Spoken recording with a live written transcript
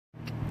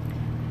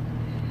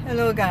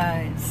Hello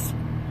guys.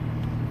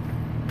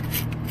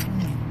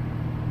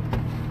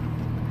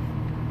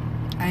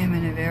 I am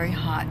in a very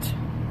hot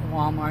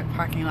Walmart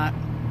parking lot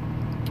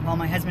while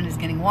my husband is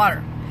getting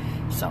water.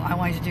 So I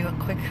wanted to do a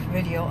quick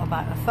video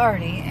about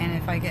authority, and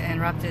if I get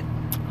interrupted,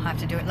 I'll have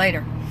to do it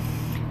later.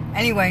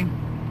 Anyway,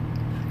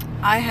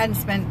 I hadn't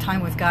spent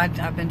time with God.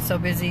 I've been so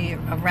busy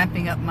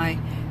ramping up my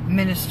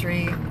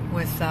ministry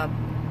with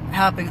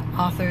helping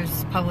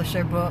authors publish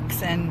their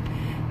books and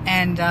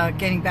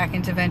getting back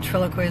into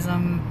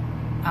ventriloquism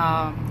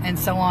and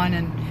so on,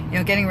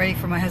 and getting ready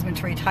for my husband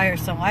to retire.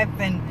 So I've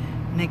been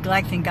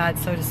neglecting God,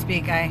 so to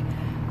speak.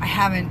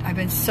 I've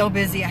been so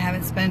busy. I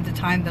haven't spent the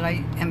time that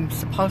I am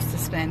supposed to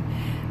spend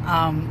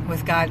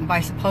with God. And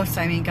by supposed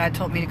to, I mean God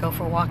told me to go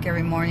for a walk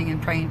every morning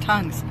and pray in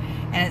tongues,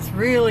 and it's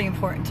really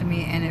important to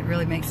me, and it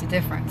really makes a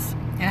difference,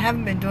 and I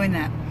haven't been doing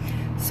that.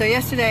 So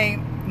yesterday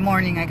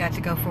morning I got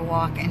to go for a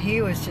walk, and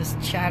he was just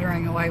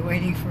chattering away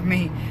waiting for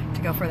me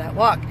to go for that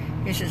walk.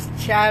 He's just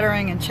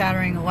chattering and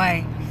chattering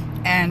away,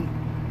 and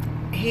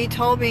he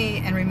told me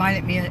and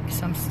reminded me of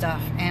some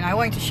stuff, and I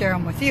wanted to share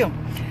them with you.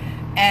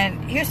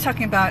 And he was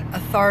talking about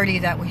authority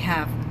that we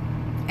have,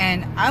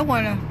 and I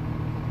want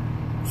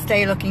to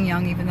stay looking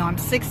young even though I'm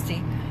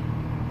 60.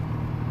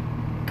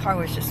 Car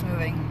was just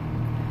moving.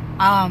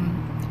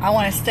 I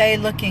want to stay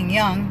looking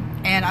young,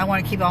 and I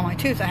want to keep all my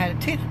teeth. I had a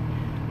tooth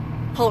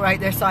pull right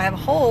there, so I have a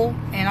hole,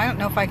 and I don't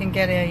know if I can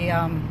get a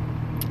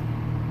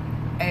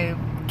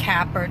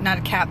cap, or not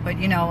a cap, but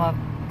a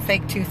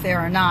fake tooth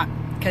there or not,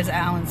 because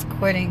Alan's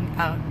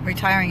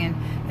retiring, and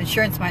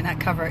insurance might not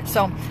cover it.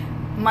 So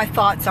my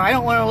thoughts are, I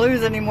don't want to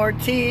lose any more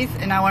teeth,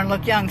 and I want to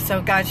look young.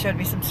 So God showed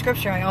me some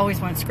scripture. I always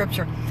want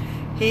scripture.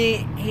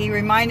 He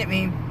reminded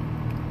me.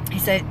 He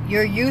said,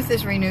 your youth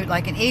is renewed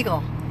like an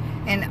eagle.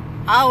 And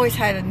I always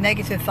had a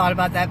negative thought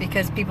about that,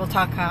 because people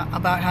talk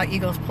about how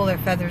eagles pull their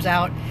feathers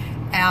out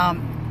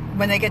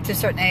when they get to a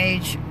certain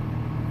age.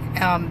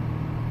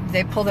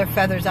 They pull their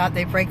feathers out,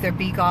 they break their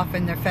beak off,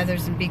 and their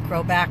feathers and beak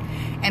grow back.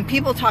 And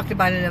people talked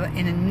about it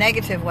in a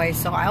negative way,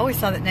 so I always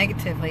saw that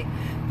negatively.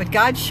 But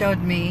God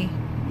showed me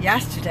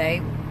yesterday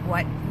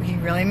what he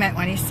really meant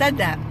when he said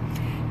that.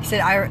 He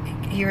said,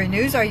 he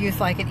renews our youth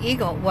like an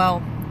eagle. Well,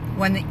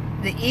 when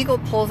the eagle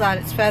pulls out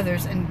its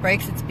feathers and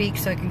breaks its beak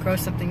so it can grow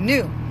something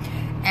new.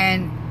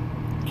 And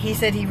he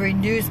said he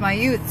renews my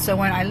youth. So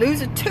when I lose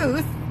a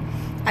tooth,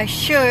 I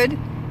should,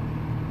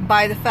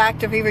 by the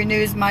fact of he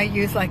renews my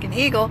youth like an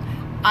eagle,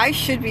 I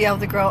should be able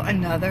to grow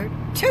another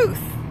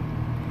tooth.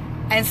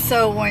 And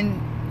so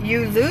when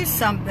you lose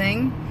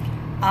something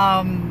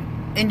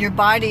in your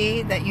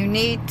body that you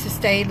need to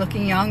stay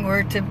looking young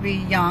or to be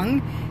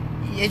young,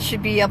 it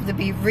should be able to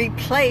be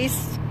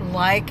replaced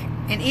like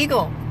an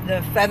eagle.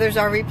 The feathers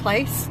are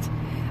replaced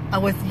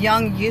with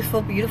young,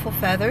 youthful, beautiful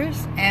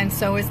feathers, and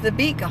so is the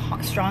beak,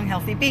 a strong,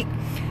 healthy beak.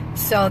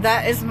 So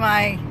that is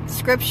my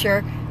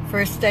scripture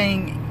for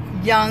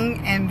staying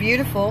young and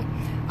beautiful.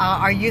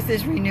 Our youth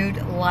is renewed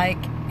like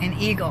an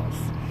eagle's.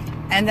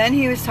 And then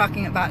he was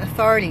talking about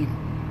authority.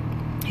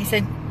 He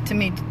said to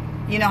me,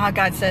 you know how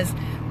God says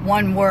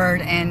one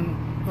word,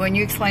 and when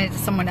you explain it to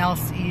someone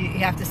else, you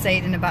have to say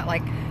it in about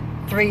like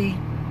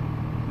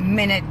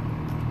 3-minute,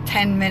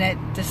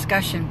 10-minute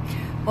discussion.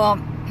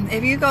 Well,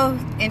 if you go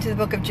into the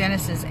book of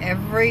Genesis,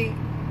 every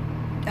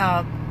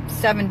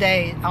 7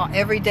 days,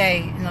 every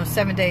day in those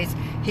 7 days,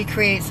 he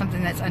created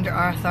something that's under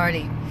our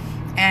authority.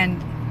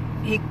 And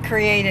he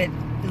created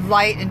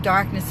light and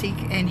darkness,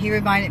 and he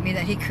reminded me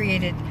that he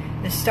created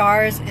the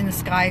stars in the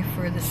sky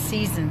for the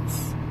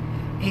seasons.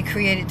 He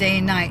created day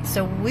and night.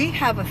 So we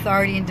have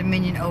authority and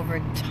dominion over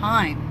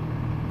time.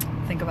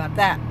 Think about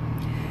that.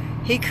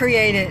 He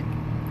created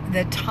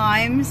the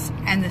times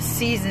and the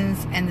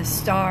seasons and the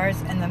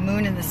stars and the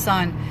moon and the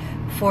sun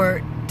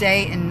for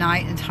day and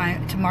night, and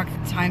time to mark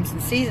the times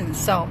and seasons.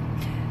 So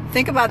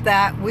think about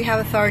that. We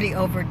have authority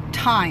over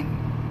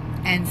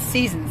time and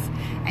seasons.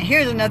 And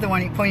here's another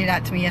one he pointed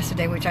out to me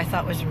yesterday, which I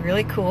thought was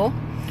really cool.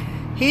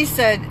 He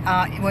said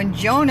when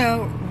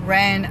Jonah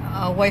ran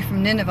away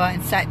from Nineveh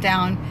and sat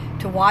down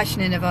to watch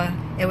Nineveh,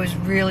 it was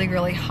really,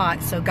 really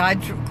hot. So God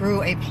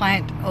grew a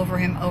plant over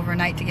him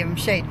overnight to give him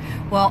shade.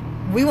 Well,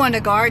 we want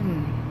a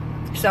garden.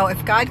 So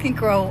if God can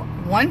grow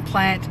one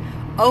plant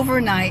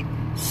overnight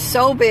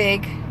so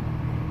big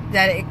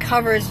that it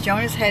covers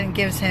Jonah's head and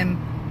gives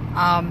him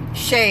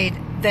shade,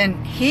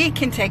 then he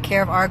can take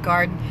care of our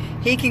garden.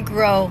 He can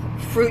grow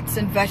fruits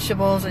and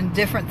vegetables and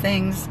different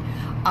things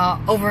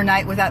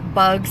overnight without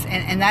bugs.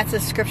 And that's a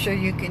scripture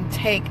you can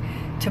take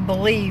to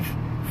believe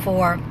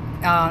for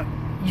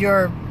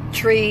your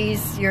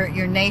trees,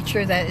 your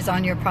nature that is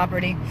on your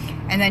property.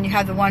 And then you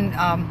have the one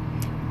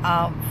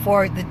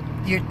for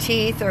your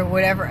teeth or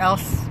whatever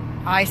else,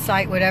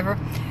 eyesight, whatever.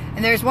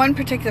 And there's one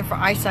particular for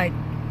eyesight.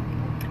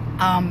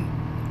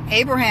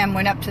 Abraham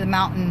went up to the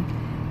mountain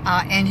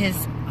and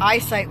his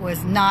eyesight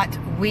was not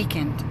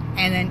weakened,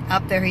 and then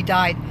up there he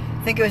died.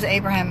 I think it was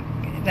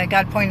Abraham that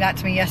God pointed out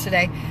to me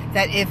yesterday,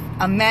 that if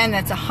a man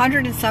that's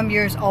 100 and some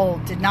years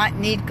old did not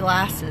need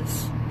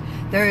glasses,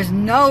 there is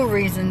no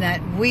reason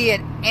that we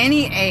at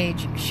any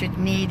age should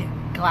need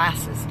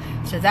glasses.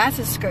 So that's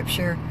a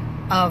scripture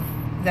of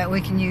that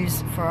we can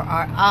use for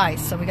our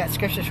eyes. So we got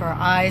scriptures for our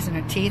eyes and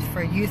our teeth,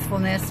 for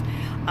youthfulness,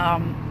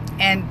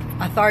 and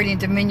authority and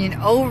dominion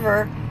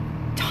over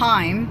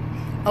time,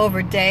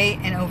 over day,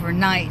 and over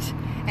night.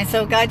 And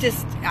so God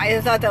I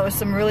thought that was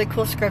some really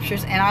cool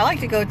scriptures. And I like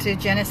to go to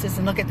Genesis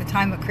and look at the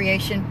time of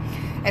creation.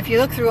 If you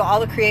look through all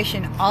the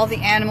creation, all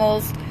the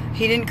animals,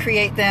 He didn't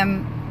create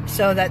them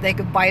so that they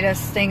could bite us,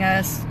 sting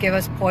us, give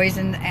us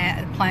poison,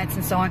 and plants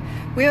and so on.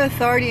 We have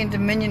authority and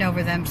dominion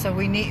over them, so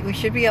we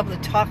should be able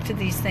to talk to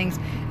these things,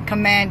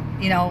 command.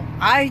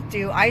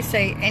 I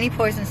say any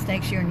poison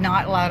snakes, you're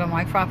not allowed on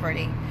my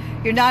property.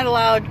 You're not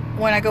allowed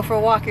when I go for a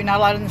walk. You're not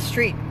allowed in the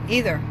street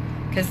either,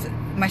 because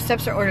my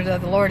steps are ordered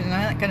of the Lord, and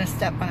I'm not going to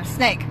step on a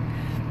snake.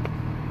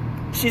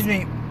 Excuse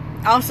me.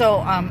 Also,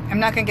 I'm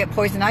not going to get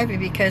poison ivy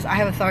because I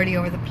have authority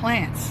over the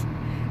plants.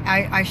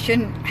 I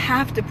shouldn't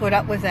have to put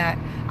up with that.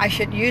 I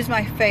should use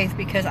my faith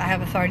because I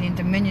have authority and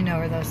dominion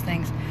over those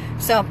things.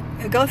 So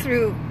go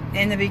through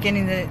in the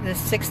beginning the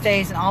 6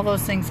 days and all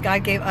those things.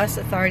 God gave us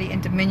authority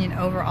and dominion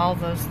over all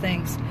those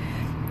things,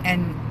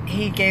 and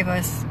He gave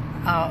us.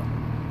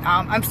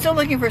 I'm still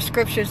looking for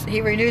scriptures.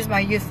 He renews my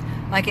youth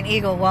like an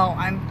eagle. Well,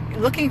 I'm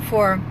looking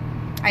for.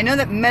 I know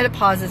that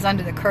menopause is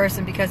under the curse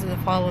and because of the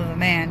fall of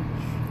man.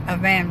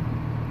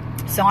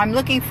 So I'm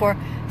looking for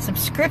some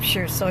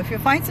scriptures. So if you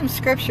find some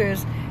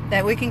scriptures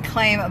that we can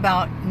claim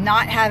about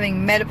not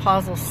having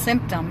menopausal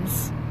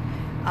symptoms,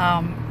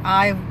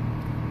 I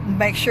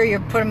make sure you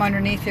put them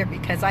underneath here,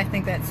 because I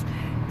think that's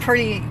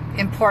pretty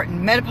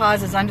important.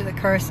 Menopause is under the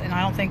curse, and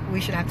I don't think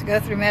we should have to go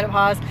through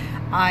menopause.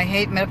 I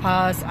hate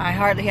menopause. I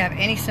hardly have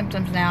any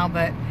symptoms now,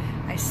 but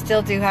I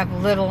still do have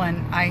little,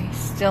 and I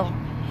still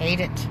hate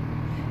it.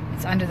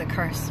 It's under the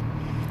curse.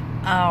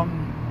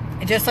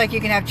 Just like you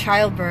can have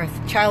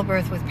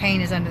childbirth with pain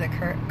is under the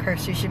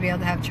curse. You should be able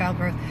to have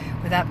childbirth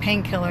without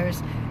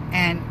painkillers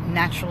and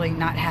naturally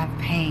not have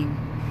pain.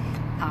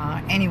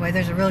 Anyway,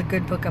 there's a really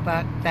good book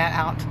about that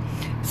out.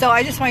 So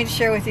I just wanted to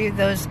share with you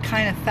those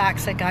kind of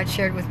facts that God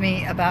shared with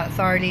me about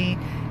authority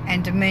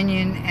and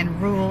dominion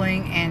and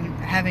ruling and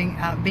having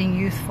being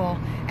youthful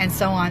and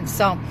so on.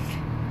 So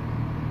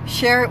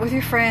share it with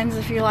your friends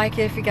if you like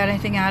it, if you got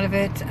anything out of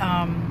it.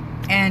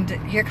 And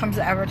here comes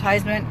the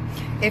advertisement.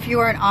 If you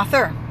are an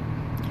author,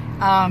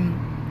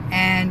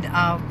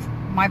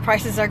 my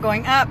prices are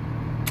going up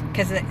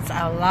because it's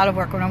a lot of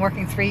work. When I'm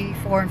working 3,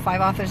 4, and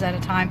 5 authors at a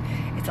time,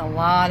 it's a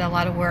lot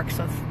of work.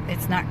 So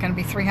it's not going to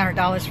be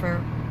 $300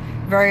 for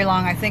very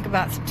long. I think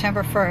about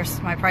September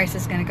 1st, my price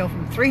is going to go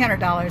from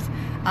 $300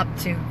 up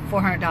to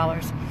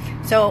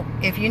 $400. So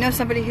if you know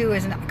somebody who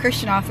is a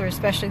Christian author,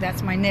 especially,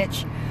 that's my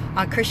niche,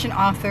 a Christian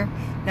author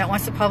that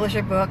wants to publish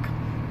a book,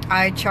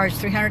 I charge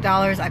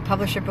 $300. I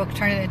publish a book,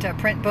 turn it into a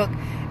print book,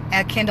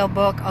 a Kindle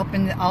book,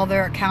 open all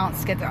their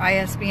accounts, get their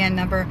ISBN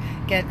number,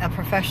 get a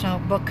professional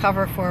book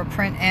cover for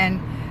print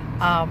and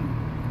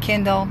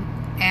Kindle,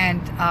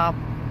 and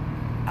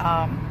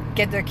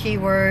get their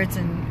keywords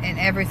and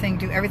everything,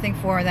 do everything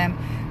for them.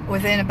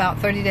 Within about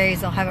 30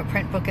 days, they'll have a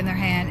print book in their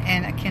hand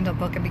and a Kindle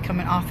book and become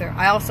an author.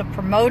 I also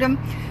promote them.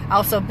 I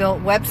also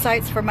build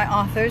websites for my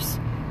authors.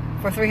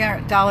 For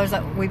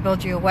 $300, we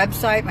build you a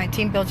website. My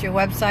team builds you a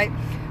website.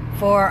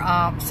 For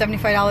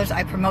 $75,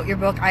 I promote your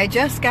book. I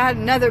just got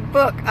another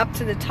book up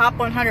to the top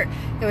 100.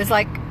 It was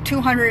like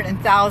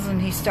 200,000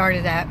 he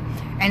started at,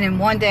 and in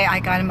one day I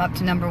got him up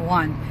to number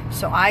 1.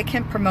 So I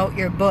can promote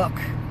your book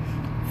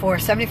for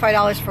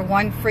 $75 for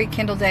 1 free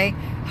Kindle day,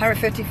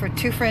 $150 for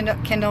 2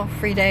 Kindle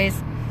free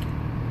days.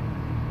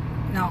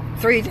 No,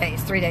 3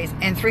 days,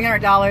 and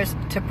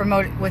 $300 to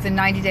promote it within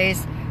 90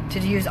 days to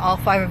use all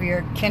 5 of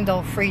your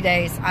Kindle free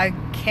days. I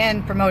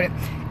can promote it.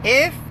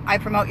 If I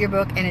promote your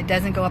book and it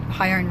doesn't go up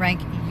higher in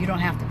rank, you don't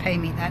have to pay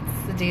me.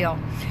 That's the deal.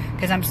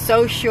 Because I'm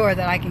so sure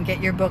that I can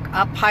get your book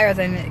up higher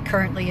than it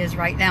currently is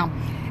right now.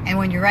 And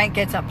when your rank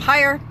gets up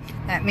higher,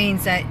 that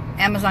means that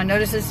Amazon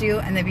notices you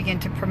and they begin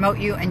to promote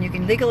you, and you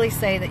can legally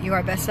say that you are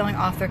a best-selling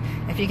author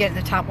if you get in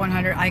the top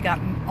 100. I got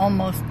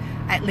almost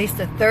at least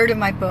a third of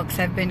my books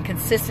have been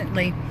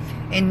consistently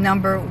in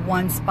number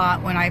 1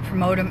 spot when I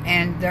promote them,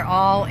 and they're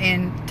all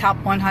in top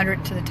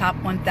 100 to the top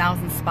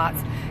 1,000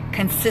 spots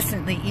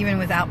consistently, even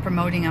without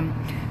promoting them.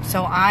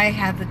 So I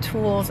have the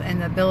tools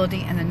and the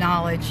ability and the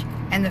knowledge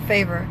and the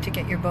favor to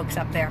get your books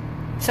up there.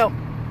 So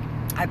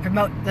I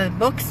promote the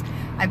books,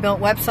 I build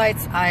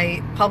websites,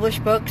 I publish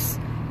books,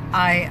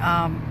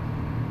 I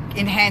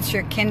enhance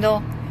your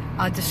Kindle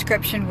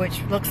description,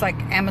 which looks like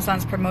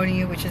Amazon's promoting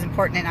you, which is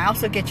important. And I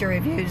also get your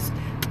reviews.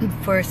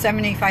 For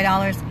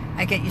 $75,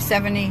 I get you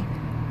 70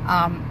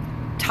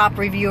 top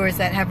reviewers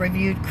that have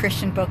reviewed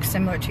Christian books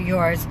similar to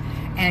yours,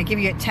 and I give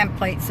you a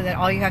template so that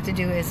all you have to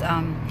do is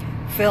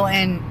fill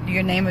in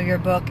your name of your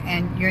book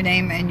and your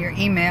name and your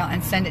email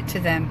and send it to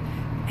them,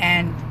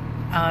 and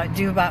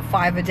do about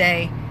 5 a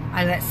day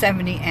out of that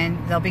 70, and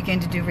they'll begin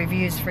to do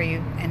reviews for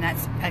you. And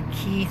that's a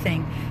key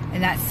thing,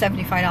 and that's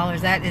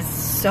 $75. That is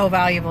so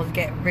valuable to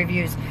get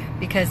reviews,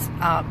 because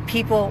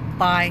people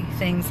buy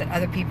things that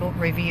other people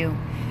review.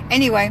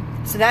 Anyway,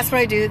 so that's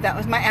what I do. That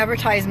was my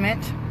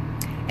advertisement.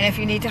 And if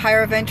you need to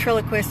hire a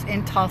ventriloquist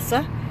in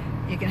Tulsa,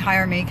 you can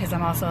hire me because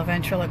I'm also a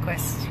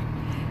ventriloquist.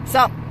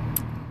 So,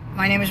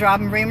 my name is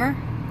Robin Bremer.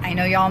 I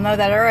know y'all know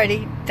that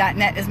already.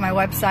 .net is my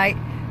website.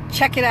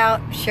 Check it out.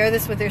 Share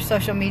this with your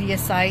social media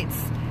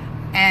sites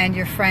and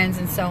your friends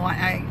and so on.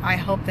 I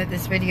hope that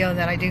this video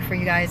that I do for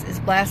you guys is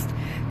blessed.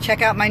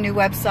 Check out my new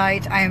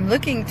website. I am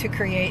looking to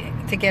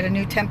get a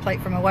new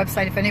template from a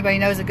website. If anybody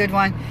knows a good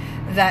one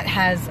that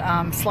has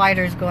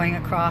sliders going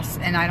across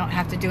and I don't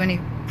have to do any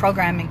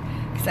programming,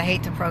 because I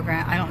hate to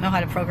program. I don't know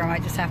how to program. I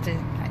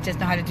just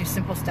know how to do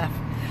simple stuff.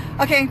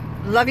 Okay,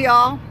 love you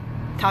all.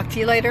 Talk to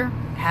you later.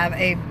 Have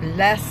a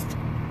blessed,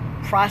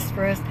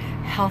 prosperous,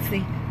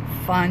 healthy,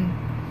 fun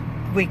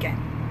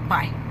weekend.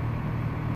 Bye.